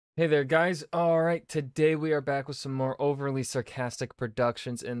Hey there, guys. All right, today we are back with some more overly sarcastic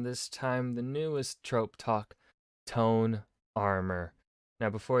productions, and this time the newest trope talk, Tone Armor. Now,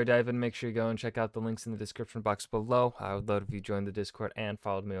 before I dive in, make sure you go and check out the links in the description box below. I would love if you joined the Discord and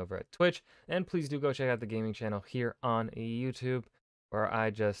followed me over at Twitch, and please do go check out the gaming channel here on YouTube, where I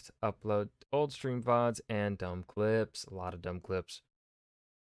just upload old stream VODs and dumb clips, a lot of dumb clips.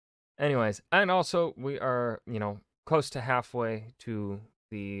 Anyways, and also we are, close to halfway to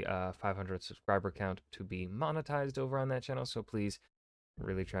the 500 subscriber count to be monetized over on that channel. So please,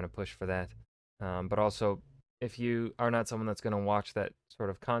 really trying to push for that. But also, if you are not someone that's going to watch that sort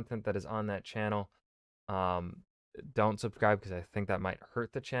of content that is on that channel, don't subscribe because I think that might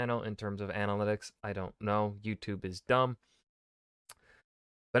hurt the channel in terms of analytics. I don't know. YouTube is dumb.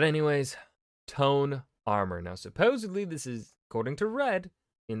 But anyways, Tone Armor. Now, supposedly this is, according to Red,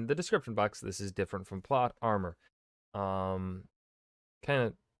 in the description box, this is different from Plot Armor. Kind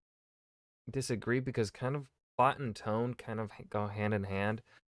of disagree because kind of plot and tone kind of go hand in hand.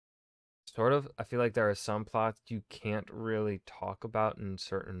 Sort of. I feel like there are some plots you can't really talk about in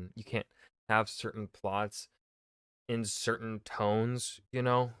certain, you can't have certain plots in certain tones,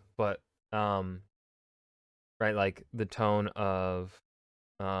 but right, like the tone of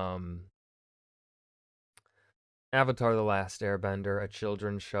Avatar: The Last Airbender, a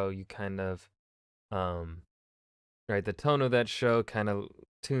children's show, you kind of right, the tone of that show kind of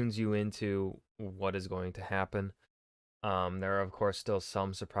tunes you into what is going to happen. There are of course still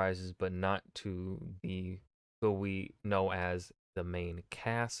some surprises, but not to the who we know as the main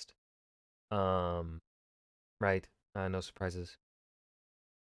cast. Right, no surprises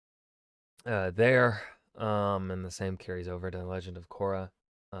there. And the same carries over to Legend of Korra.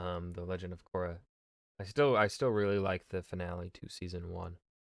 The Legend of Korra. I still really like the finale to season 1.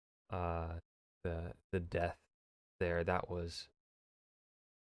 The death there, that was,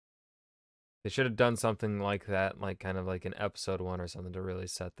 they should have done something like that, like kind of like in episode 1 or something to really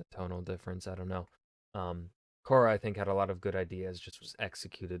set the tonal difference. I don't know. Korra, I think, had a lot of good ideas, just was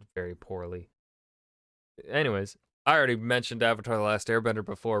executed very poorly. Anyways, I already mentioned Avatar: The Last Airbender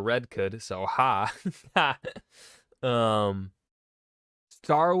before Red could, so ha.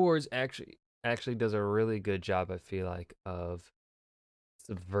 Star Wars actually does a really good job, I feel like, of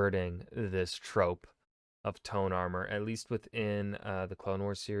subverting this trope of tone armor, at least within the Clone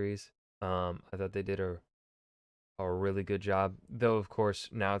Wars series. I thought they did a really good job, though of course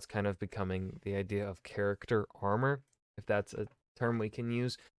now it's kind of becoming the idea of character armor, if that's a term we can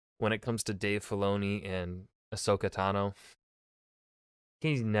use, when it comes to Dave Filoni and Ahsoka Tano.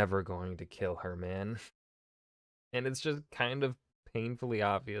 He's never going to kill her, man. And it's just kind of painfully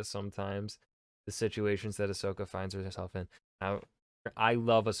obvious sometimes, the situations that Ahsoka finds herself in. Now, I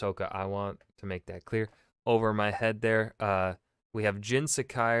love Ahsoka. I want to make that clear. Over my head there, we have Jin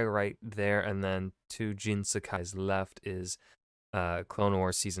Sakai right there, and then to Jin Sakai's left is Clone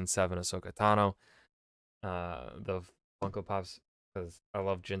Wars Season 7 Ahsoka Tano. The Funko Pops, because I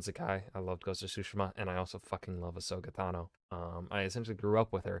love Jin Sakai, I love Ghost of Tsushima, and I also fucking love Ahsoka Tano. I essentially grew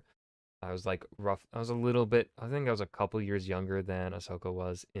up with her. I was like I was a little bit, I think I was a couple years younger than Ahsoka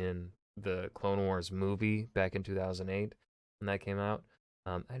was in the Clone Wars movie back in 2008 when that came out.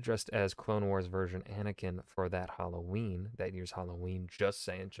 I dressed as Clone Wars version Anakin for that Halloween, that year's Halloween, just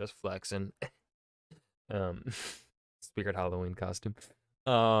saying, just flexing. Spirit Halloween costume.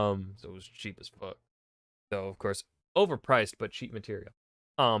 So it was cheap as fuck. So of course, overpriced, but cheap material.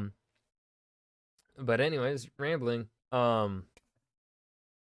 But anyways, rambling. Yeah,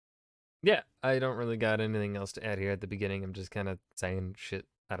 I don't really got anything else to add here at the beginning. I'm just kind of saying shit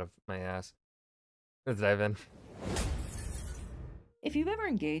out of my ass. Let's dive in. If you've ever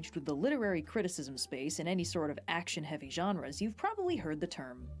engaged with the literary criticism space in any sort of action-heavy genres, you've probably heard the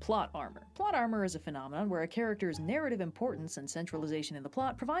term plot armor. Plot armor is a phenomenon where a character's narrative importance and centralization in the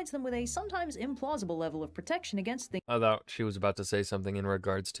plot provides them with a sometimes implausible level of protection against things. I thought she was about to say something in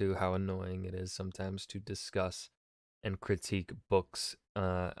regards to how annoying it is sometimes to discuss and critique books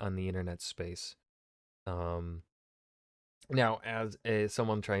on the internet space. Now, as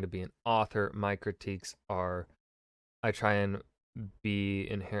someone trying to be an author, my critiques are, I try and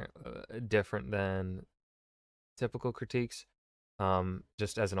be inherent different than typical critiques,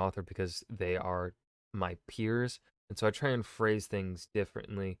 just as an author, because they are my peers, and so I try and phrase things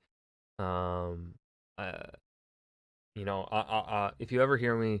differently. If you ever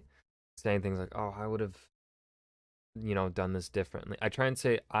hear me saying things like, "Oh, I would have, done this differently," I try and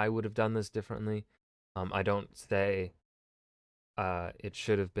say I would have done this differently. I don't say it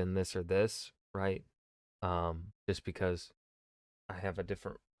should have been this or this, right? Just because I have a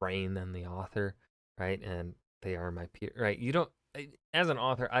different brain than the author, right? And they are my peer, right? as an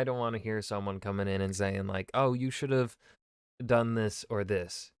author, I don't want to hear someone coming in and saying like, "Oh, you should have done this or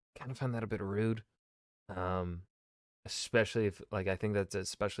this." Kind of find that a bit rude. Um, especially if like I think that's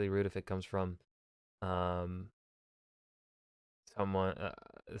especially rude if it comes from um someone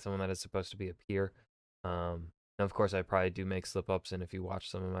someone that is supposed to be a peer. And of course, I probably do make slip ups, and if you watch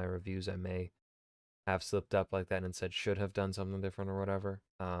some of my reviews, I may have slipped up like that and said should have done something different or whatever.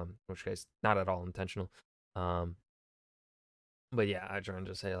 In which case, not at all intentional. Um, but yeah, I try and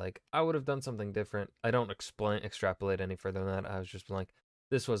just say like I would have done something different. I don't extrapolate any further than that. I was just like,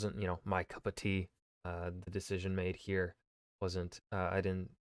 this wasn't my cup of tea. The decision made here wasn't. I didn't.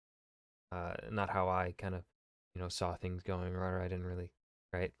 Not how I kind of saw things going. Or I didn't really.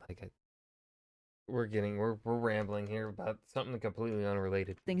 Right. Like we're rambling here about something completely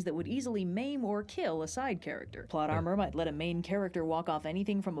unrelated. Things that would easily maim or kill a side character. Plot armor might let a main character walk off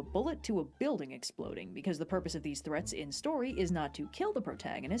anything from a bullet to a building exploding, because the purpose of these threats in story is not to kill the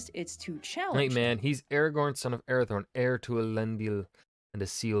protagonist, it's to challenge Hey man, he's Aragorn, son of Arathorn, heir to Elendil and a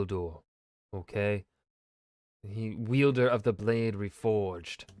Isildur. Okay? He wielder of the blade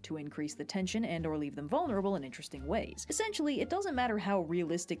reforged. to increase the tension and or leave them vulnerable in interesting ways. Essentially, it doesn't matter how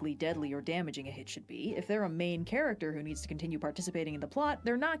realistically deadly or damaging a hit should be. If they're a main character who needs to continue participating in the plot,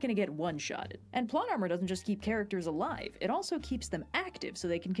 they're not going to get one-shotted. And plot armor doesn't just keep characters alive, it also keeps them active so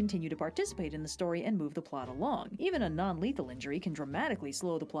they can continue to participate in the story and move the plot along. Even a non-lethal injury can dramatically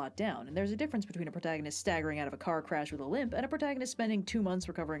slow the plot down, and there's a difference between a protagonist staggering out of a car crash with a limp and a protagonist spending 2 months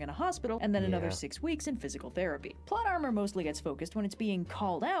recovering in a hospital and then another 6 weeks in physical therapy. Plot armor mostly gets focused when it's being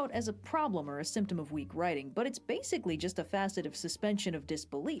called out as a problem or a symptom of weak writing, but it's basically just a facet of suspension of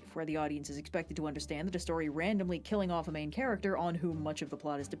disbelief, where the audience is expected to understand that a story randomly killing off a main character on whom much of the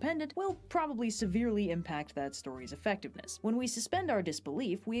plot is dependent will probably severely impact that story's effectiveness. When we suspend our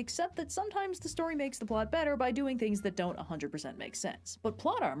disbelief, we accept that sometimes the story makes the plot better by doing things that don't 100% make sense. But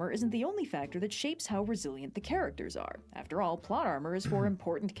plot armor isn't the only factor that shapes how resilient the characters are. After all, plot armor is for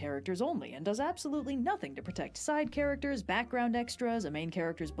important characters only, and does absolutely nothing to protect side characters, background extras, a main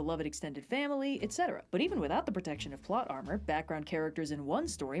character's beloved extended family, etc. But even without the protection of plot armor, background characters in one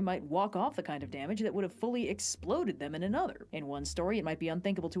story might walk off the kind of damage that would have fully exploded them in another. In one story, it might be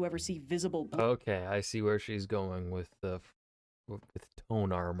unthinkable to ever see visible Okay, I see where she's going with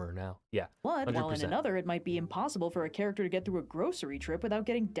tone armor now. Yeah, blood, 100%. while in another it might be impossible for a character to get through a grocery trip without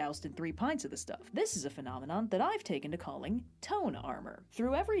getting doused in 3 pints of the stuff. This is a phenomenon that I've taken to calling tone armor.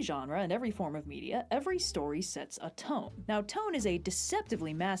 Through every genre and every form of media, every story sets a tone. Now, tone is a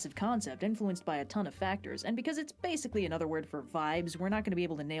deceptively massive concept influenced by a ton of factors, and because it's basically another word for vibes, we're not going to be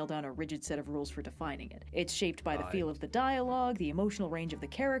able to nail down a rigid set of rules for defining it. It's shaped by the feel of the dialogue, the emotional range of the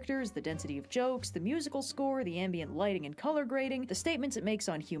characters, the density of jokes, the musical score, the ambient lighting and color grading, the statements it makes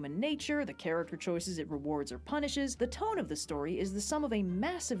on human nature, the character choices it rewards or punishes. The tone of the story is the sum of a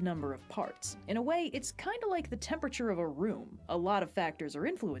massive number of parts. In a way, it's kind of like the temperature of a room. A lot of factors are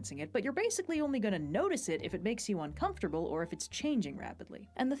influencing it, but you're basically only going to notice it if it makes you uncomfortable or if it's changing rapidly.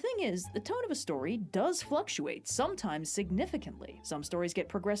 And the thing is, the tone of a story does fluctuate, sometimes significantly. Some stories get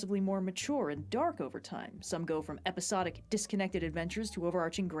progressively more mature and dark over time. Some go from episodic, disconnected adventures to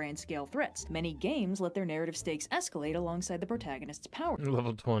overarching grand-scale threats. Many games let their narrative stakes escalate alongside the protagonist's power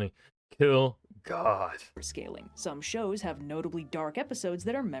Level 20. Kill God. scaling. Some shows have notably dark episodes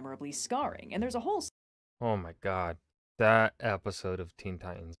that are memorably scarring, and there's a whole Oh my God. That episode of Teen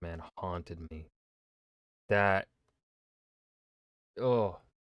Titans, man, haunted me. That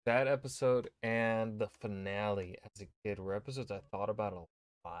episode and the finale as a kid were episodes I thought about a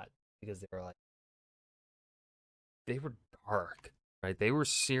lot because they were dark, right? They were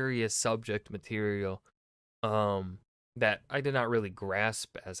serious subject material that I did not really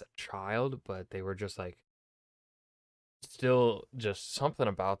grasp as a child, but they were just like still just something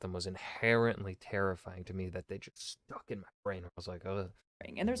about them was inherently terrifying to me that they just stuck in my brain. I was like, oh.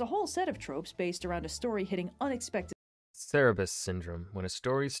 and there's a whole set of tropes based around a story hitting unexpected Cerebus syndrome. When a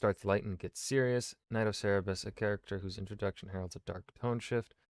story starts light and gets serious, Knight of Cerebus, a character whose introduction heralds a dark tone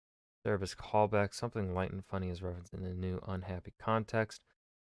shift. Cerebus callback, something light and funny is referenced in a new unhappy context.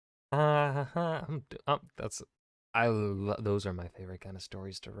 Those are my favorite kind of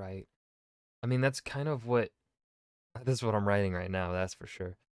stories to write. I mean, that's kind of what this is what I'm writing right now, that's for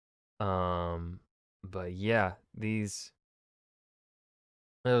sure. But yeah, that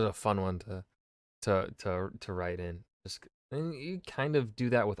was a fun one to write in. Just and you kind of do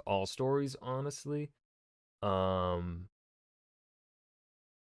that with all stories, honestly. I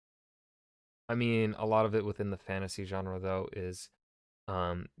mean, a lot of it within the fantasy genre though is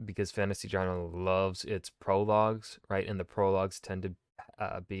because fantasy genre loves its prologues, right? And the prologues tend to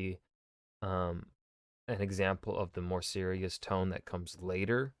be an example of the more serious tone that comes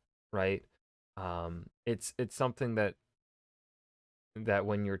later, right? It's something that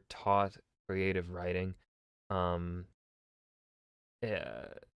when you're taught creative writing, um, yeah,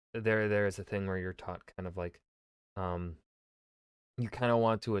 there is a thing where you're taught kind of like, um, you kind of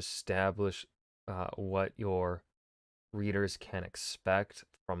want to establish what your readers can expect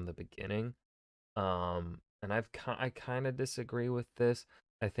from the beginning. And I kind of disagree with this.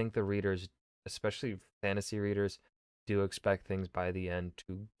 I think the readers, especially fantasy readers, do expect things by the end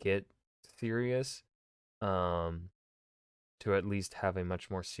to get serious, um, to at least have a much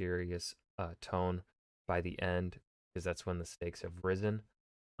more serious tone by the end, because that's when the stakes have risen.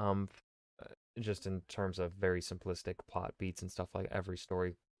 Um, just in terms of very simplistic plot beats and stuff, like every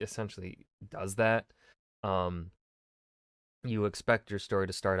story essentially does that. Um, you expect your story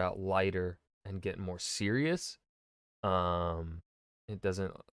to start out lighter and get more serious. Um, it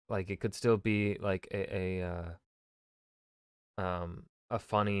doesn't, like, it could still be like a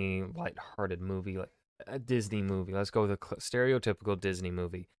funny, light-hearted movie, like a Disney movie. Let's go with a stereotypical Disney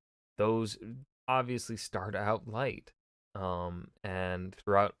movie. Those obviously start out light. And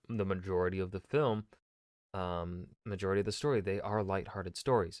throughout the majority of the film, majority of the story, they are light-hearted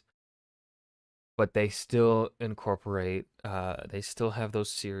stories. But they still incorporate, they still have those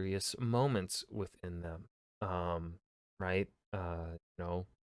serious moments within them. Right? You know,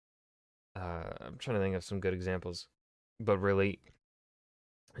 I'm trying to think of some good examples, but really,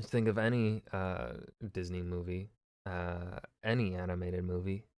 just think of any Disney movie, any animated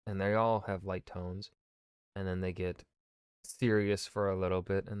movie, and they all have light tones, and then they get serious for a little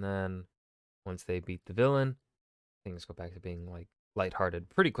bit, and then once they beat the villain, things go back to being like lighthearted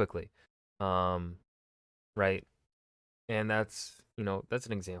pretty quickly. Um, right? And that's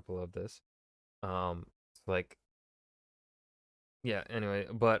an example of this. Like, yeah, anyway,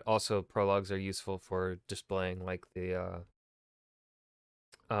 but also prologues are useful for displaying like the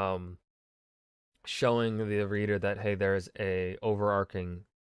um showing the reader that, hey, there's a overarching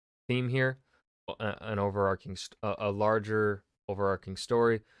theme here, an overarching a larger overarching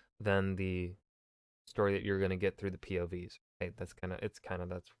story than the story that you're going to get through the POVs. Hey, that's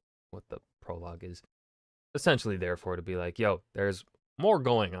what the prologue is essentially there for, to be like, yo, there's more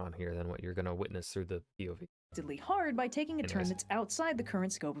going on here than what you're going to witness through the POV. Hard by taking a turn that's outside the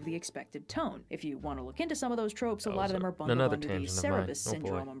current scope of the expected tone. If you want to look into some of those tropes, a lot of them are bundled under the Cerebus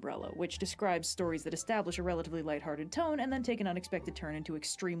syndrome umbrella, which describes stories that establish a relatively lighthearted tone and then take an unexpected turn into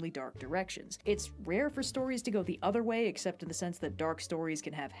extremely dark directions. It's rare for stories to go the other way, except in the sense that dark stories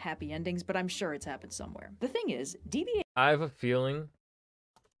can have happy endings, but I'm sure it's happened somewhere. The thing is, I have a feeling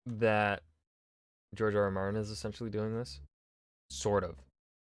that George R. R. Martin is essentially doing this. Sort of.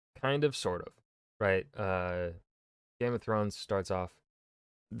 Kind of, sort of. Right? Game of Thrones starts off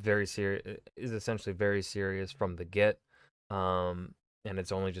very serious, is essentially very serious from the get. And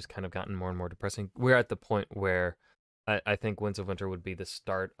it's only just kind of gotten more and more depressing. We're at the point where I think Winds of Winter would be the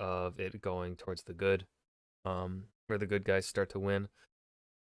start of it going towards the good, where the good guys start to win.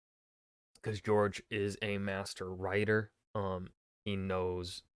 Because George is a master writer. He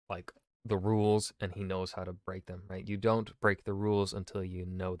knows like the rules and he knows how to break them, right? You don't break the rules until you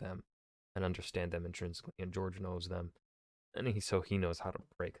know them and understand them intrinsically, and George knows them, and he knows how to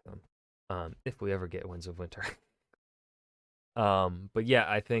break them. If we ever get Winds of Winter. But yeah,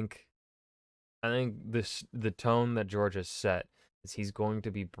 I think the tone that George has set is he's going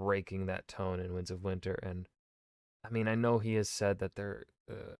to be breaking that tone in Winds of Winter. And I mean, I know he has said that the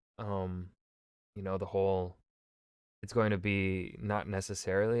whole, it's going to be not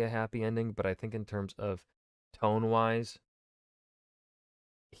necessarily a happy ending, but I think in terms of tone wise,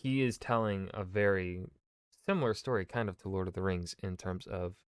 he is telling a very similar story kind of to Lord of the Rings in terms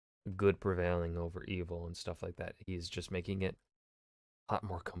of good prevailing over evil and stuff like that. He's just making it a lot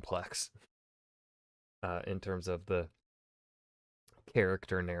more complex in terms of the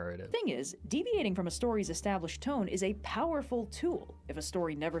character narrative. Thing is, deviating from a story's established tone is a powerful tool. If a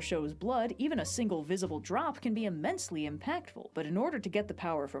story never shows blood, even a single visible drop can be immensely impactful. But in order to get the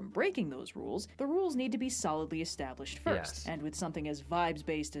power from breaking those rules, the rules need to be solidly established first. Yes. And with something as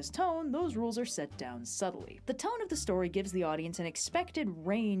vibes-based as tone, those rules are set down subtly. The tone of the story gives the audience an expected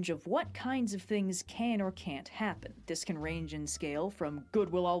range of what kinds of things can or can't happen. This can range in scale from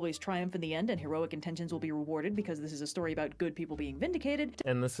good will always triumph in the end and heroic intentions will be rewarded because this is a story about good people being vindicated.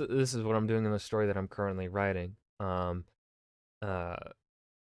 And this is what I'm doing in the story that I'm currently writing. The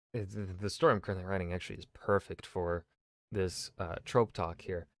story I'm currently writing actually is perfect for this trope talk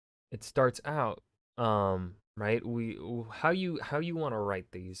here. It starts out, right? How you want to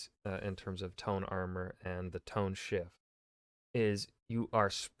write these in terms of tone armor and the tone shift is you are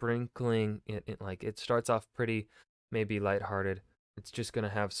sprinkling it like it starts off pretty maybe lighthearted. It's just gonna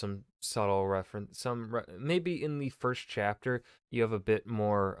have some subtle reference, maybe in the first chapter you have a bit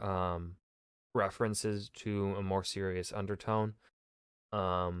more references to a more serious undertone,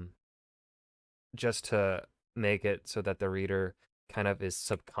 um, just to make it so that the reader kind of is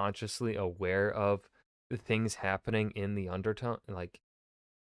subconsciously aware of the things happening in the undertone, like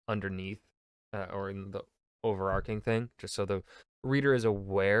underneath, or in the overarching thing, just so the reader is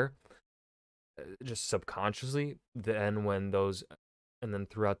aware, just subconsciously. Then when those, and then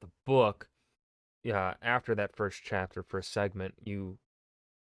throughout the book, yeah, after that first chapter, first segment, you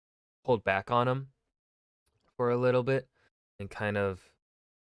hold back on them for a little bit and kind of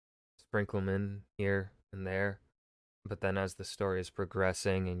sprinkle them in here and there. But then as the story is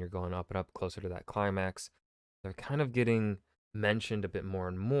progressing and you're going up and up closer to that climax, they're kind of getting mentioned a bit more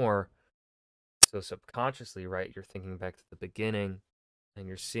and more. So subconsciously, right, you're thinking back to the beginning and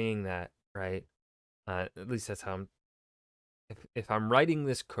you're seeing that, right? At least that's how if I'm writing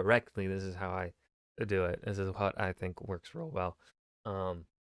this correctly, this is how I do it. This is what I think works real well. Um,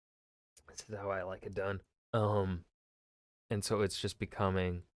 this is how I like it done. Um, and so it's just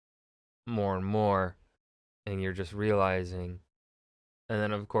becoming more and more, and you're just realizing. And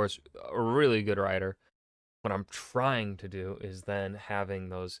then, of course, a really good writer, what I'm trying to do is then having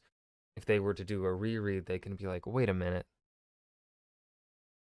those, if they were to do a reread, they can be like, wait a minute,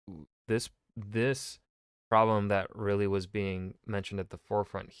 this problem that really was being mentioned at the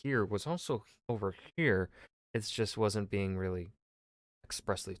forefront here was also over here. It just wasn't being really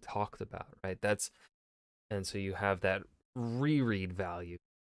expressly talked about, right? And so you have that reread value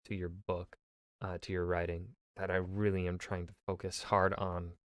to your book, to your writing, that I really am trying to focus hard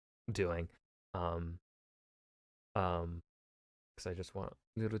on doing. Um, because I just want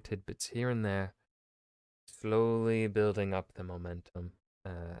little tidbits here and there, slowly building up the momentum,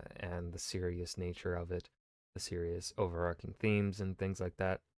 and the serious nature of it, the serious overarching themes and things like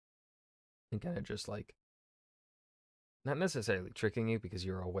that, and kind of just like not necessarily tricking you because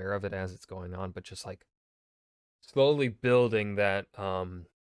you're aware of it as it's going on, but just like slowly building that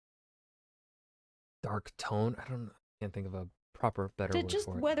dark tone. I don't know, can't think of a proper better To word just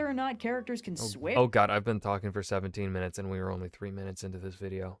for it. whether or not characters can swear. Oh god, I've been talking for 17 minutes and we were only 3 minutes into this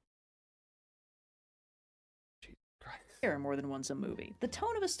video. More than once a movie. The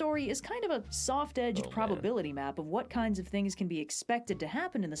tone of a story is kind of a soft-edged probability map of what kinds of things can be expected to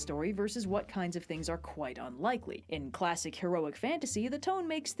happen in the story versus what kinds of things are quite unlikely. In classic heroic fantasy, the tone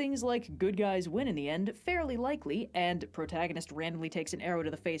makes things like good guys win in the end fairly likely, and protagonist randomly takes an arrow to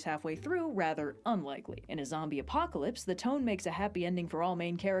the face halfway through rather unlikely. In a zombie apocalypse, the tone makes a happy ending for all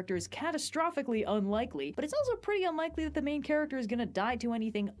main characters catastrophically unlikely, but it's also pretty unlikely that the main character is gonna die to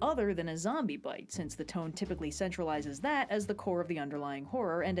anything other than a zombie bite, since the tone typically centralizes that as the core of the underlying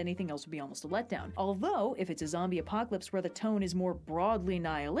horror, and anything else would be almost a letdown. Although, if it's a zombie apocalypse where the tone is more broadly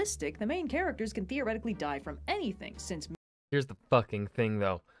nihilistic, the main characters can theoretically die from anything, since... Here's the fucking thing,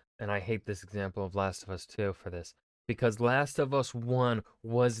 though, and I hate this example of Last of Us 2 for this, because Last of Us 1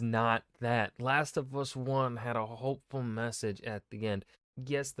 was not that. Last of Us 1 had a hopeful message at the end.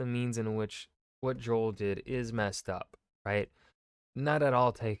 Yes, the means in which what Joel did is messed up, right? Not at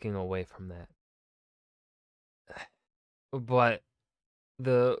all taking away from that. But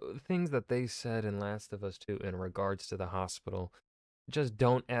the things that they said in Last of Us 2 in regards to the hospital just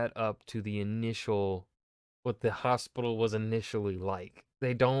don't add up to the initial, what the hospital was initially like.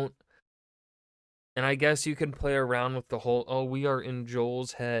 They don't. And I guess you can play around with the whole, oh, we are in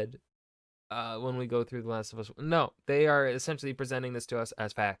Joel's head when we go through The Last of Us. No, they are essentially presenting this to us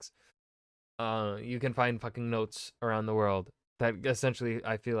as facts. You can find fucking notes around the world that essentially,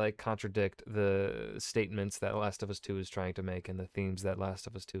 I feel like, contradict the statements that Last of Us 2 is trying to make and the themes that Last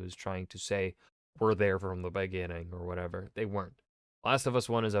of Us 2 is trying to say were there from the beginning or whatever. They weren't. Last of Us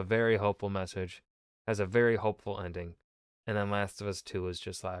 1 is a very hopeful message, has a very hopeful ending, and then Last of Us 2 is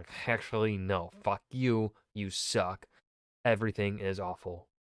just like, actually, no, fuck you, you suck. Everything is awful.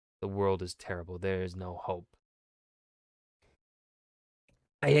 The world is terrible. There is no hope.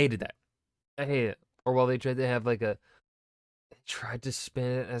 I hated that. I hate it. Or while they tried to have like tried to spin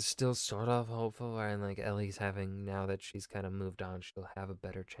it as still sort of hopeful, and like Ellie's having, now that she's kind of moved on, she'll have a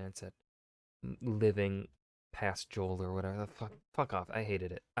better chance at living past Joel or whatever. Fuck off. I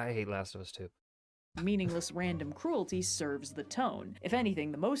hated it. I hate Last of Us 2. Meaningless random cruelty serves the tone. If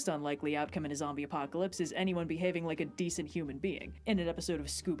anything, the most unlikely outcome in a zombie apocalypse is anyone behaving like a decent human being. In an episode of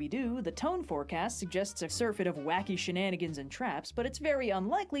Scooby-Doo, the tone forecast suggests a surfeit of wacky shenanigans and traps, but it's very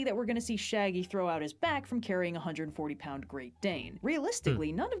unlikely that we're gonna see Shaggy throw out his back from carrying a 140-pound Great Dane.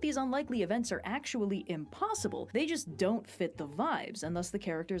 Realistically, none of these unlikely events are actually impossible, they just don't fit the vibes, and thus the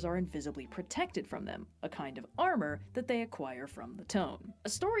characters are invisibly protected from them, a kind of armor that they acquire from the tone. A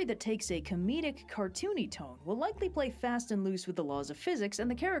story that takes a comedic, cartoony tone will likely play fast and loose with the laws of physics, and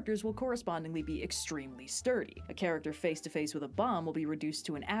the characters will correspondingly be extremely sturdy. A character face to face with a bomb will be reduced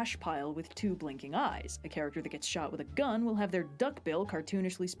to an ash pile with 2 blinking eyes. A character that gets shot with a gun will have their duckbill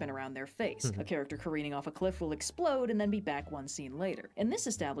cartoonishly spin around their face. A character careening off a cliff will explode and then be back one scene later. In this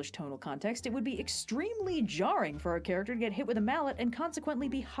established tonal context, it would be extremely jarring for a character to get hit with a mallet and consequently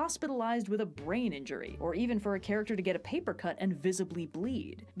be hospitalized with a brain injury, or even for a character to get a paper cut and visibly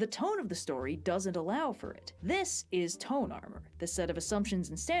bleed. The tone of the story doesn't allow for it. This is tone armor, the set of assumptions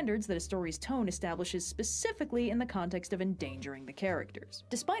and standards that a story's tone establishes specifically in the context of endangering the characters.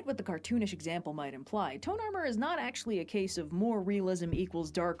 Despite what the cartoonish example might imply, tone armor is not actually a case of more realism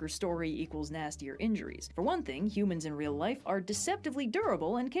equals darker story equals nastier injuries. For one thing, humans in real life are deceptively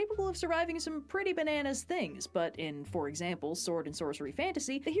durable and capable of surviving some pretty bananas things, but in, for example, sword and sorcery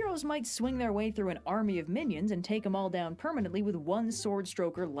fantasy, the heroes might swing their way through an army of minions and take them all down permanently with one sword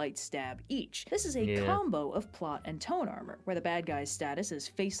stroke or light stab each. This is a combo of plot and tone armor, where the bad guy's status as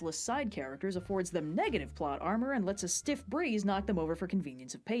faceless side characters affords them negative plot armor and lets a stiff breeze knock them over for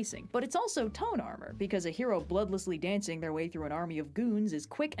convenience of pacing. But it's also tone armor, because a hero bloodlessly dancing their way through an army of goons is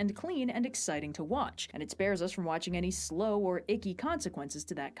quick and clean and exciting to watch, and it spares us from watching any slow or icky consequences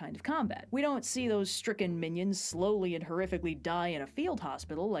to that kind of combat. We don't see those stricken minions slowly and horrifically die in a field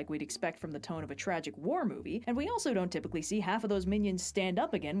hospital like we'd expect from the tone of a tragic war movie, and we also don't typically see half of those minions stand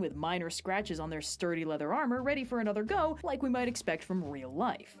up again with minor scratches on their sturdy leather armor ready for another go like we might expect from real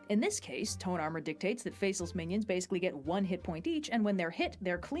life. In this case, tone armor dictates that faceless minions basically get 1 hit point each, and when they're hit,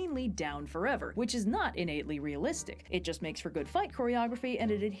 they're cleanly down forever, which is not innately realistic. It just makes for good fight choreography,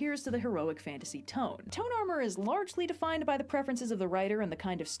 and it adheres to the heroic fantasy tone. Tone armor is largely defined by the preferences of the writer and the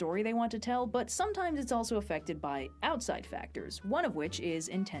kind of story they want to tell, but sometimes it's also affected by outside factors, one of which is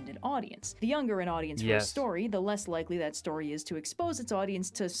intended audience. The younger an audience for a story, the less likely that story is to expose its audience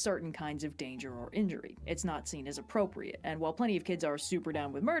to certain kinds of danger or injury. It's not seen as appropriate, and while plenty of kids are super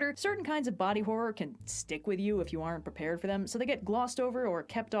down with murder, certain kinds of body horror can stick with you if you aren't prepared for them, so they get glossed over or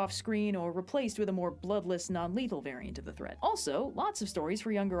kept off screen or replaced with a more bloodless, non-lethal variant of the threat. Also, lots of stories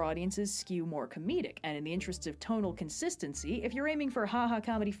for younger audiences skew more comedic, and in the interests of tonal consistency, if you're aiming for haha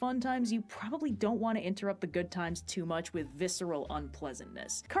comedy fun times, you probably don't want to interrupt the good times too much with visceral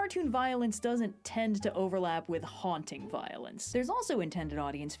unpleasantness. Cartoon violence doesn't tend to overlap with haunting violence. There's also intended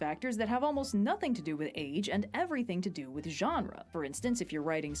audience factors that have almost nothing to do with age and everything to do with genre. For instance, if you're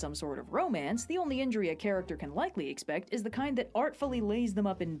writing some sort of romance, the only injury a character can likely expect is the kind that artfully lays them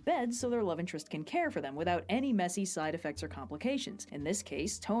up in bed so their love interest can care for them without any messy side effects or complications. In this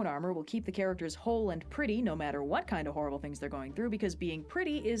case, tone armor will keep the characters whole and pretty no matter what kind of horrible things they're going through, because being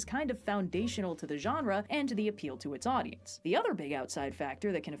pretty is kind of foundational to the genre and to the appeal to its audience. The other big outside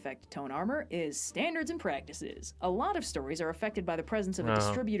factor that can affect tone armor is standards and practices. A lot of stories are affected by the presence of a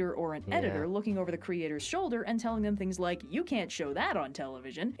distributor or an editor looking over the creator's shoulder and telling them things like, you can't show that on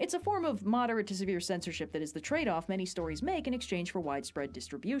television. It's a form of moderate to severe censorship that is the trade-off many stories make in exchange for widespread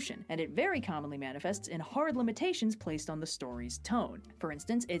distribution, and it very commonly manifests in hard limitations placed on the story's tone. For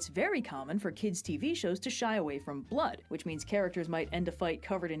instance, it's very common for kids' TV shows to shy away from blood, which means characters might end a fight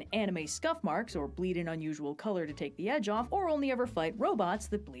covered in anime scuff marks or bleed in unusual color to take the edge off, or only ever fight robots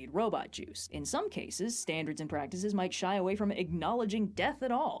that bleed robot juice. In some cases, standards and practices might shy away from acknowledging death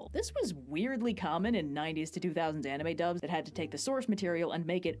at all. This was weirdly common in 90s to 2000s anime dubs that had to take the source material and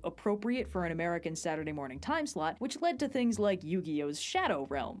make it appropriate for an American Saturday morning time slot, which led to things like Yu-Gi-Oh's Shadow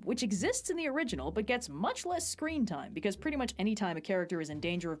Realm, which exists in the original but gets much less screen time, because pretty much any time a character is in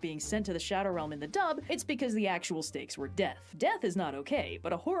danger of being sent to the Shadow Realm in the dub, it's because the actual stakes were death. Death is not okay,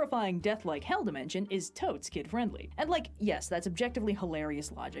 but a horrifying death-like hell dimension is totes kid-friendly. And like, yes, that's objectively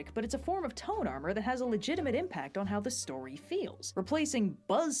hilarious logic, but it's a form of tone armor that has a legitimate impact on how the story feels. Replacing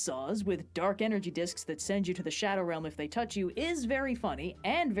buzzsaws with dark energy discs that send you to the Shadow Realm if they touch you is very funny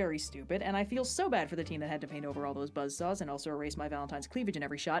and very stupid, and I feel so bad for the team that had to paint over all those buzzsaws and also erase my Valentine's cleavage in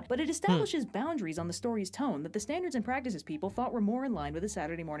every shot, but it establishes boundaries on the story's tone that the standards and practices people thought were more in line with a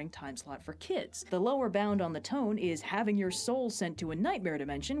Saturday morning time slot for kids. The lower bound on the tone is having your soul sent to a nightmare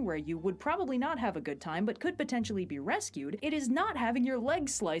dimension where you would probably not have a good time but could potentially be rescued. It is not having your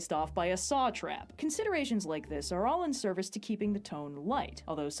legs sliced off by a saw trap. Considerations like this are all in service to keeping the tone light,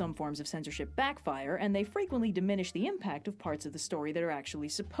 although some forms of censorship backfire, and they frequently diminish the impact of parts of the story that are actually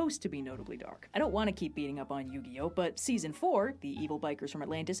supposed to be notably dark. I don't want to keep beating up on Yu-Gi-Oh!, but Season 4, the evil bikers from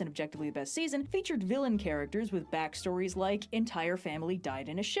Atlantis and objectively the best season, featured villain characters with backstories like entire family died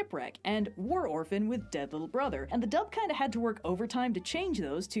in a shipwreck, and war orphan with dead little brother, and the dub kinda had to work overtime to change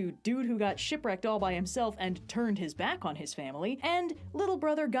those to dude who got shipwrecked all by himself and turned his back on his family, and little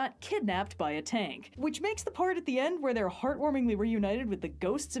brother got kidnapped by a tank, which makes the part at the end where they're heartwarmingly reunited with the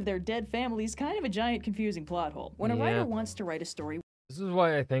ghosts of their dead families kind of a giant confusing plot hole. When a writer wants to write a story... This is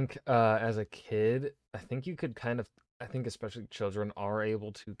why I think, as a kid, I think you could kind of, I think especially children are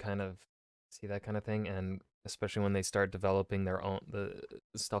able to kind of see that kind of thing, and especially when they start developing their own, the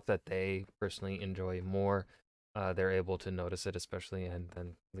stuff that they personally enjoy more, they're able to notice it, especially, and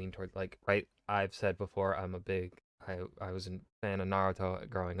then lean toward, like, right, I've said before, I was a fan of Naruto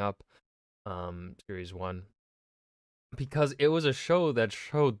growing up, Series 1, because it was a show that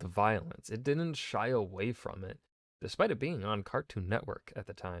showed the violence. It didn't shy away from it, despite it being on Cartoon Network at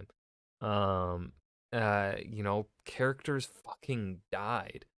the time. You know, characters fucking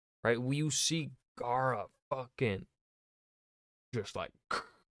died, right? You see Gaara fucking just like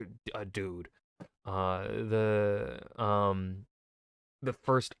a dude. The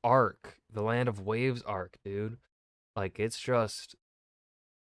first arc, the Land of Waves arc, dude. Like, it's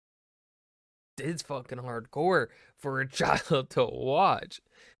fucking hardcore for a child to watch,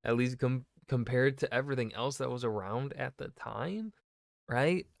 at least compared to everything else that was around at the time,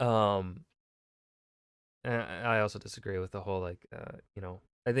 right? I also disagree with the whole, like, you know,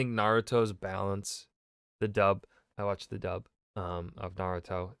 I think Naruto's balance, the dub, I watched the dub of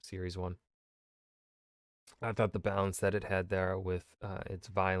Naruto Series 1. I thought the balance that it had there with its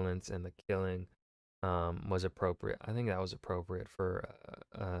violence and the killing was appropriate. I think that was appropriate for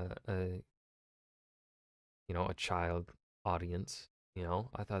you know, a child audience. You know,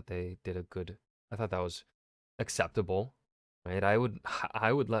 I thought they did I thought that was acceptable, right? I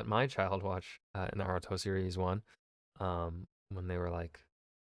would let my child watch Naruto Series 1 when they were like,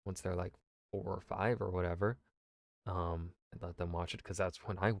 once they're like 4 or 5 or whatever. I'd let them watch it because that's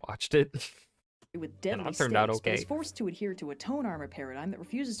when I watched it. With deadly stakes, but is forced to adhere to a tone armor paradigm that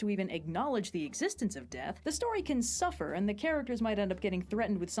refuses to even acknowledge the existence of death, the story can suffer, and the characters might end up getting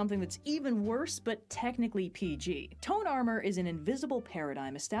threatened with something that's even worse, but technically PG. Tone armor is an invisible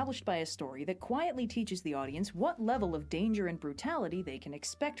paradigm established by a story that quietly teaches the audience what level of danger and brutality they can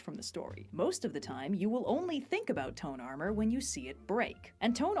expect from the story. Most of the time, you will only think about tone armor when you see it break.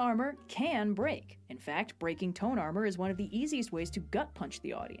 And tone armor can break. In fact, breaking tone armor is one of the easiest ways to gut punch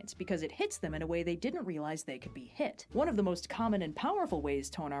the audience, because it hits them in a way they didn't realize they could be hit. One of the most common and powerful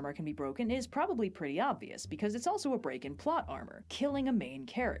ways tone armor can be broken is probably pretty obvious, because it's also a break in plot armor: killing a main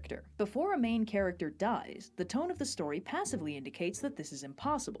character. Before a main character dies, the tone of the story passively indicates that this is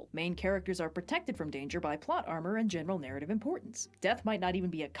impossible. Main characters are protected from danger by plot armor and general narrative importance. Death might not even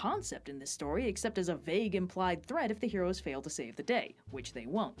be a concept in this story, except as a vague implied threat if the heroes fail to save the day, which they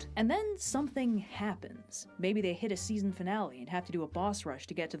won't. And then something happens. Maybe they hit a season finale and have to do a boss rush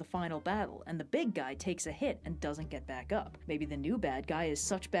to get to the final battle, and the big guy takes a hit and doesn't get back up. Maybe the new bad guy is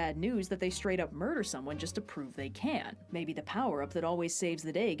such bad news that they straight up murder someone just to prove they can. Maybe the power-up that always saves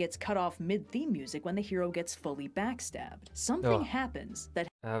the day gets cut off mid-theme music when the hero gets fully backstabbed. Something happens that...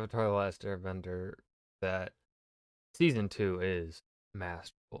 Avatar: The Last Airbender, that Season 2 is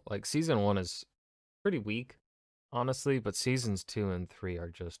masterful. Like, Season 1 is pretty weak, honestly, but Seasons 2 and 3 are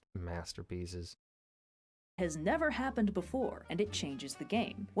just masterpieces. Has never happened before, and it changes the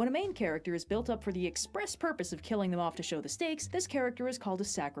game. When a main character is built up for the express purpose of killing them off to show the stakes, this character is called a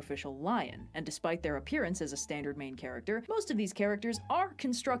sacrificial lion, and despite their appearance as a standard main character, most of these characters are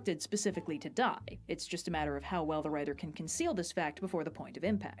constructed specifically to die. It's just a matter of how well the writer can conceal this fact before the point of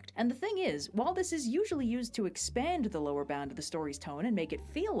impact. And the thing is, while this is usually used to expand the lower bound of the story's tone and make it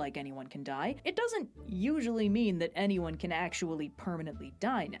feel like anyone can die, it doesn't usually mean that anyone can actually permanently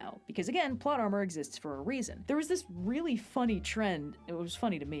die now, because again, plot armor exists for a reason. There was this really funny trend, it was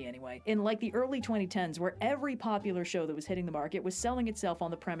funny to me anyway, in like the early 2010s where every popular show that was hitting the market was selling itself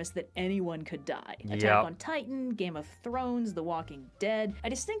on the premise that anyone could die. Attack on Titan, Game of Thrones, The Walking Dead. I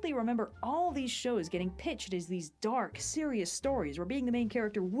distinctly remember all these shows getting pitched as these dark, serious stories where being the main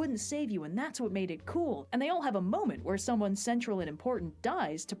character wouldn't save you, and that's what made it cool. And they all have a moment where someone central and important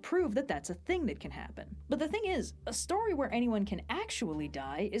dies to prove that that's a thing that can happen. But the thing is, a story where anyone can actually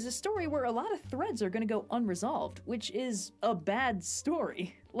die is a story where a lot of threads are going to go unresolved, which is a bad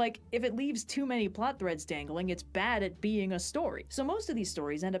story. Like, if it leaves too many plot threads dangling, it's bad at being a story. So most of these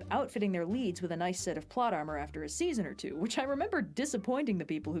stories end up outfitting their leads with a nice set of plot armor after a season or two, which I remember disappointing the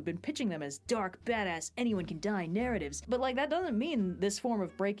people who've been pitching them as dark, badass, anyone can die narratives. But like, that doesn't mean this form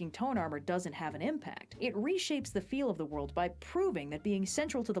of breaking tone armor doesn't have an impact. It reshapes the feel of the world by proving that being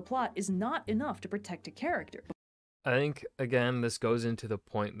central to the plot is not enough to protect a character. I think, again, this goes into the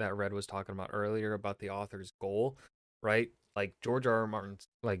point that Red was talking about earlier about the author's goal, right? Like, George R. R. Martin's,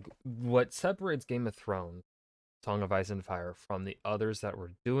 like, what separates Game of Thrones, Song of Ice and Fire, from the others that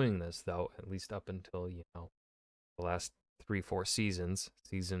were doing this, though, at least up until, you know, the last 3-4 seasons,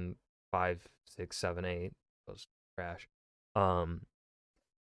 season 5, 6, 7, 8, those trash.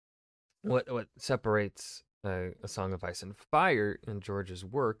 What separates A Song of Ice and Fire in George's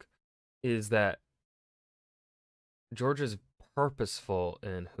work is that George is purposeful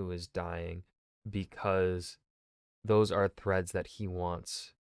in who is dying because those are threads that he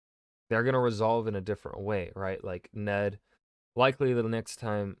wants. They're going to resolve in a different way, right? Like Ned, likely the next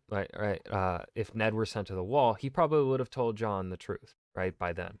time, if Ned were sent to the wall, he probably would have told Jon the truth, right?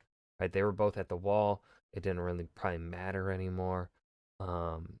 By then, right? They were both at the wall. It didn't really probably matter anymore.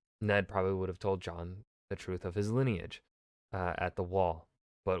 Ned probably would have told Jon the truth of his lineage at the wall,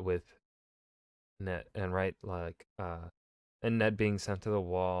 but with Ned and and Ned being sent to the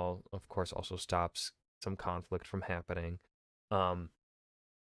wall, of course, also stops some conflict from happening.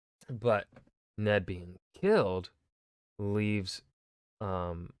 But Ned being killed leaves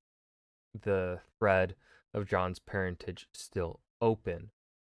the thread of Jon's parentage still open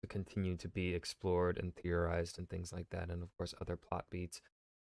to continue to be explored and theorized and things like that, and of course other plot beats.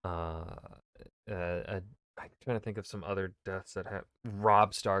 I'm trying to think of some other deaths that have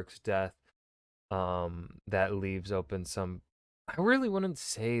Robb Stark's death. That leaves open some. I really wouldn't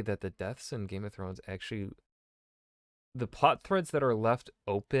say that the deaths in Game of Thrones actually. The plot threads that are left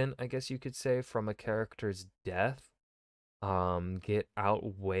open, I guess you could say, from a character's death, get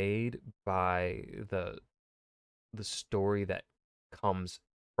outweighed by the story that comes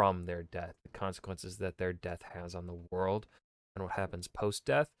from their death, the consequences that their death has on the world, and what happens post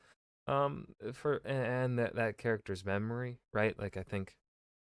death, and that character's memory, right? Like, I think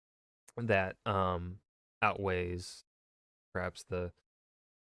that outweighs perhaps the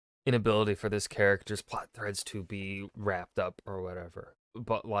inability for this character's plot threads to be wrapped up or whatever.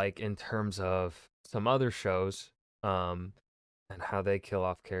 But like in terms of some other shows, and how they kill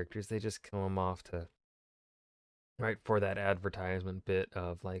off characters, they just kill them off to for that advertisement bit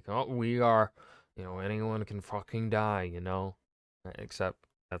of like, oh, we are, anyone can fucking die, right? Except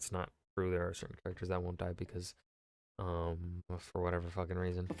that's not true. There are certain characters that won't die because for whatever fucking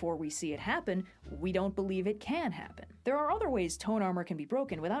reason. Before we see it happen, we don't believe it can happen. There are other ways tone armor can be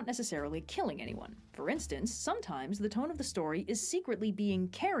broken without necessarily killing anyone. For instance, sometimes the tone of the story is secretly being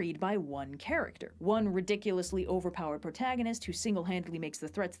carried by one character. One ridiculously overpowered protagonist who single-handedly makes the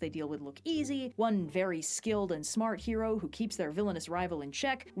threats they deal with look easy, one very skilled and smart hero who keeps their villainous rival in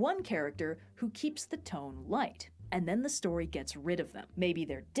check, one character who keeps the tone light. And then the story gets rid of them. Maybe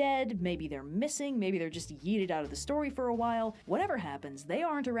they're dead, maybe they're missing, maybe they're just yeeted out of the story for a while. Whatever happens, they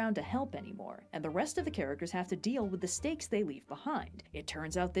aren't around to help anymore, and the rest of the characters have to deal with the stakes they leave behind. It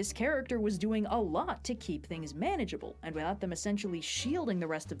turns out this character was doing a lot to keep things manageable, and without them essentially shielding the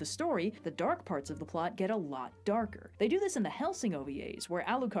rest of the story, the dark parts of the plot get a lot darker. They do this in the Hellsing OVAs, where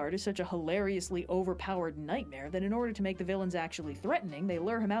Alucard is such a hilariously overpowered nightmare that in order to make the villains actually threatening, they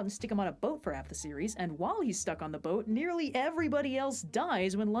lure him out and stick him on a boat for half the series, and while he's stuck on the boat, nearly everybody else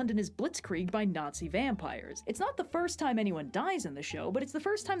dies when London is blitzkrieged by Nazi vampires. It's not the first time anyone dies in the show, but it's the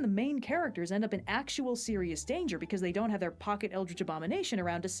first time the main characters end up in actual serious danger because they don't have their pocket Eldritch Abomination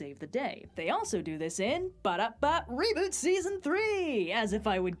around to save the day. They also do this in Reboot Season 3! As if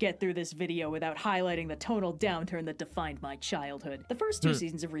I would get through this video without highlighting the tonal downturn that defined my childhood. The first two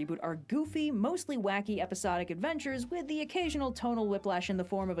seasons of Reboot are goofy, mostly wacky episodic adventures with the occasional tonal whiplash in the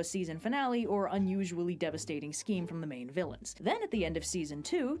form of a season finale or unusually devastating scheme from the main villains. Then at the end of Season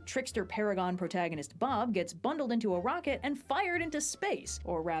 2, trickster Paragon protagonist Bob gets bundled into a rocket and fired into space,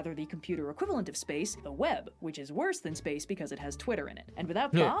 or rather the computer equivalent of space, the web, which is worse than space because it has Twitter in it. And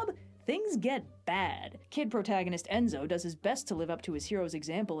without Bob, things get bad. Kid protagonist Enzo does his best to live up to his hero's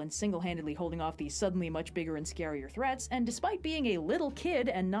example in single-handedly holding off the suddenly much bigger and scarier threats, and despite being a little kid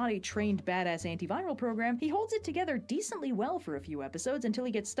and not a trained badass antiviral program, he holds it together decently well for a few episodes until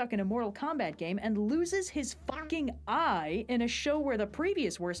he gets stuck in a Mortal Kombat game and loses his fucking eye in a show where the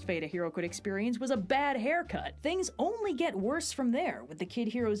previous worst fate a hero could experience was a bad haircut. Things only get worse from there, with the kid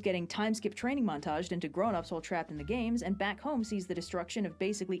heroes getting time-skip training montaged into grown-ups while trapped in the games, and back home sees the destruction of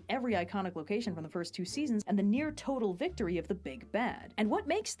basically every iconic location from the first 2 seasons, and the near-total victory of the Big Bad. And what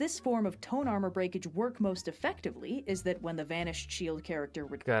makes this form of tone armor breakage work most effectively is that when the Vanished Shield character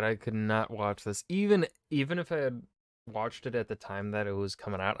God, I could not watch this. Even if I had watched it at the time that it was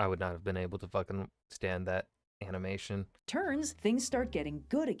coming out, I would not have been able to fucking stand that animation. Turns, things start getting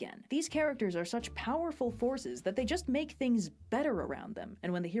good again. These characters are such powerful forces that they just make things better around them,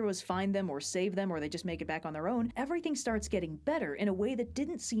 and when the heroes find them or save them or they just make it back on their own, everything starts getting better in a way that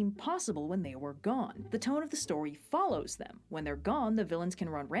didn't seem possible when they were gone. The tone of the story follows them. When they're gone, the villains can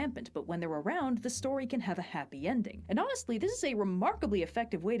run rampant, but when they're around, the story can have a happy ending. And honestly, this is a remarkably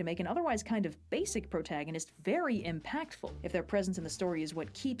effective way to make an otherwise kind of basic protagonist very impactful. If their presence in the story is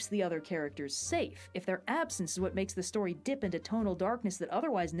what keeps the other characters safe, if their absence is what makes the story dip into tonal darkness that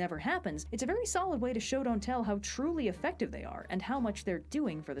otherwise never happens, it's a very solid way to show don't tell how truly effective they are and how much they're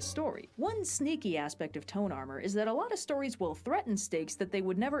doing for the story. One sneaky aspect of tone armor is that a lot of stories will threaten stakes that they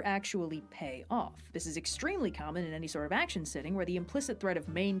would never actually pay off. This is extremely common in any sort of action setting where the implicit threat of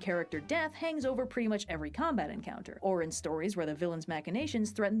main character death hangs over pretty much every combat encounter, or in stories where the villain's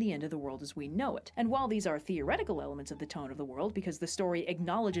machinations threaten the end of the world as we know it. And while these are theoretical elements of the tone of the world because the story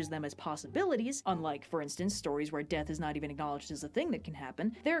acknowledges them as possibilities, unlike, for instance, stories where death is not even acknowledged as a thing that can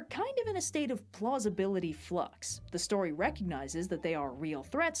happen, they're kind of in a state of plausibility flux. The story recognizes that they are real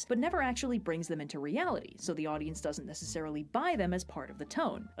threats, but never actually brings them into reality, so the audience doesn't necessarily buy them as part of the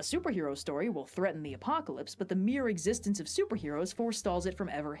tone. A superhero story will threaten the apocalypse, but the mere existence of superheroes forestalls it from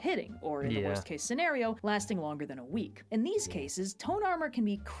ever hitting, or in the worst case scenario, lasting longer than a week. In these cases, tone armor can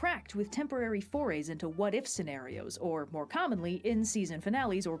be cracked with temporary forays into what-if scenarios, or more commonly, in-season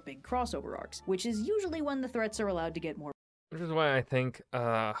finales or big crossover arcs, which is usually when the threats are allowed to get more. Which is why I think,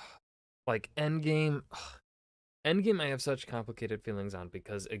 like, Endgame I have such complicated feelings on,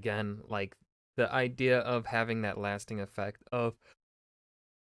 because, again, like, the idea of having that lasting effect of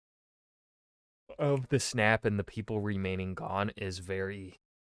the snap and the people remaining gone is very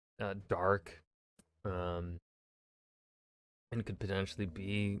dark, and could potentially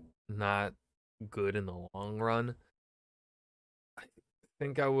be not good in the long run. I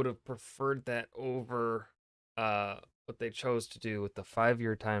think I would have preferred that over what they chose to do with the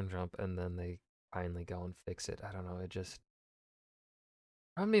 5-year time jump, and then they finally go and fix it. I don't know, it just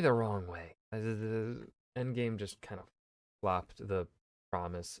rubbed me the wrong way. The Endgame just kind of flopped the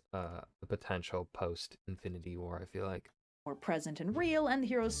promise, the potential post-Infinity War, I feel like. More present and real, and the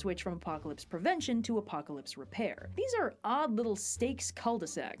heroes switch from apocalypse prevention to apocalypse repair. These are odd little stakes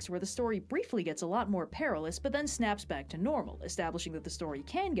cul-de-sacs where the story briefly gets a lot more perilous but then snaps back to normal, establishing that the story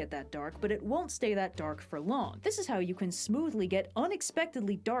can get that dark, but it won't stay that dark for long. This is how you can smoothly get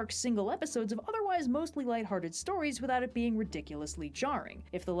unexpectedly dark single episodes of otherwise mostly lighthearted stories without it being ridiculously jarring.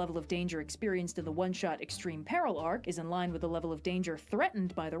 If the level of danger experienced in the one-shot extreme peril arc is in line with the level of danger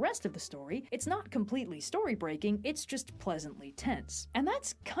threatened by the rest of the story, it's not completely story-breaking, it's just pleasantly tense. And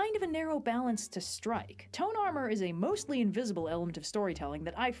that's kind of a narrow balance to strike. Tone armor is a mostly invisible element of storytelling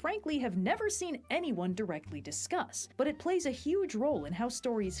that I frankly have never seen anyone directly discuss, but it plays a huge role in how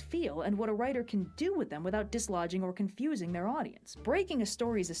stories feel and what a writer can do with them without dislodging or confusing their audience. Breaking a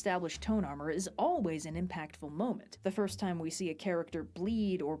story's established tone armor is always an impactful moment. The first time we see a character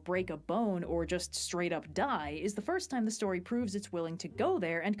bleed or break a bone or just straight up die is the first time the story proves it's willing to go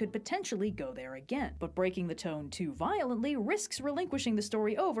there and could potentially go there again. But breaking the tone too violently risks relinquishing the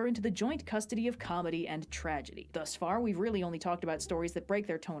story over into the joint custody of comedy and tragedy. Thus far, we've really only talked about stories that break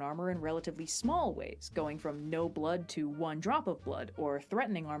their tone armor in relatively small ways, going from no blood to 1 drop of blood, or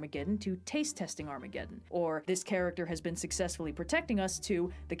threatening Armageddon to taste-testing Armageddon, or this character has been successfully protecting us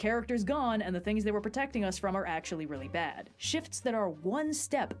to the character's gone and the things they were protecting us from are actually really bad. Shifts that are one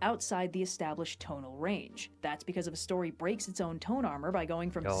step outside the established tonal range. That's because if a story breaks its own tone armor by going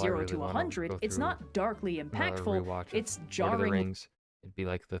from 0 to 100, it's not darkly impactful, it's jarring. Lord of the Rings. It'd be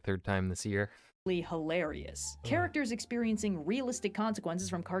like the 3rd time this year. Hilarious. Characters experiencing realistic consequences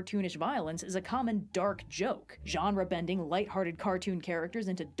from cartoonish violence is a common dark joke. Genre-bending, lighthearted cartoon characters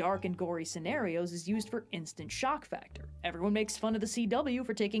into dark and gory scenarios is used for instant shock factor. Everyone makes fun of the CW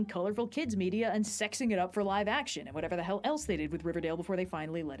for taking colorful kids media and sexing it up for live action and whatever the hell else they did with Riverdale before they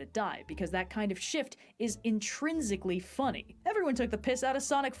finally let it die, because that kind of shift is intrinsically funny. Everyone took the piss out of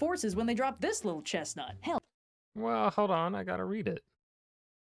Sonic Forces when they dropped this little chestnut. Hell. Well, hold on, I gotta read it.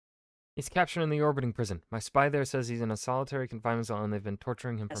 He's captured in the orbiting prison. My spy there says he's in a solitary confinement cell and they've been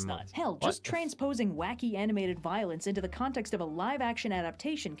torturing him for That's not. months. Hell, just transposing wacky animated violence into the context of a live-action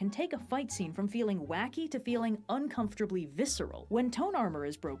adaptation can take a fight scene from feeling wacky to feeling uncomfortably visceral. When tone armor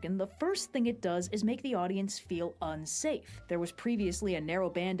is broken, the first thing it does is make the audience feel unsafe. There was previously a narrow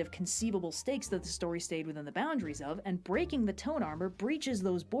band of conceivable stakes that the story stayed within the boundaries of, and breaking the tone armor breaches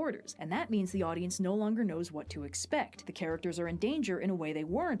those borders, and that means the audience no longer knows what to expect. The characters are in danger in a way they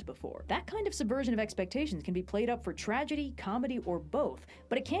weren't before. That kind of subversion of expectations can be played up for tragedy, comedy, or both,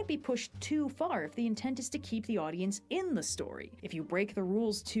 but it can't be pushed too far if the intent is to keep the audience in the story. If you break the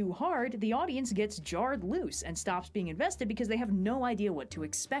rules too hard, the audience gets jarred loose and stops being invested because they have no idea what to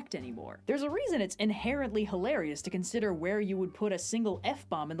expect anymore. There's a reason it's inherently hilarious to consider where you would put a single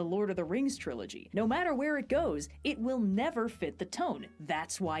F-bomb in the Lord of the Rings trilogy. No matter where it goes, it will never fit the tone.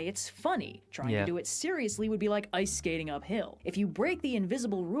 That's why it's funny. Trying to do it seriously would be like ice skating uphill. If you break the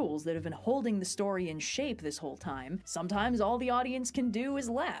invisible rules that have been holding the story in shape this whole time, sometimes all the audience can do is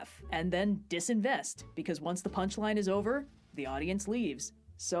laugh, and then disinvest, because once the punchline is over, the audience leaves.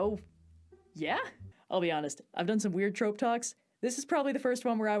 So, yeah? I'll be honest, I've done some weird trope talks. This is probably the first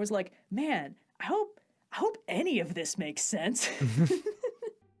one where I was like, man, I hope any of this makes sense.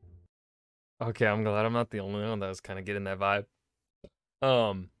 Okay, I'm glad I'm not the only one that was kind of getting that vibe.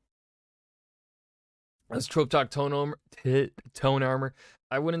 As Trope Talk tone armor,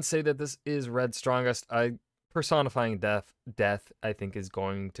 I wouldn't say that this is Red's strongest. Personifying death, I think, is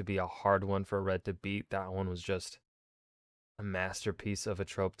going to be a hard one for Red to beat. That one was just a masterpiece of a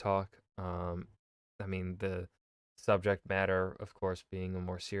trope talk. I mean, the subject matter, of course, being a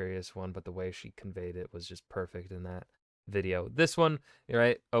more serious one, but the way she conveyed it was just perfect in that video. This one,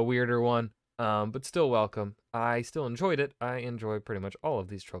 right, a weirder one, but still welcome. I still enjoyed it. I enjoy pretty much all of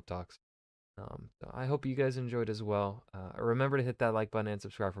these trope talks. So I hope you guys enjoyed as well. Remember to hit that like button and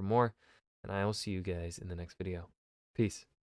subscribe for more, and I will see you guys in the next video. Peace.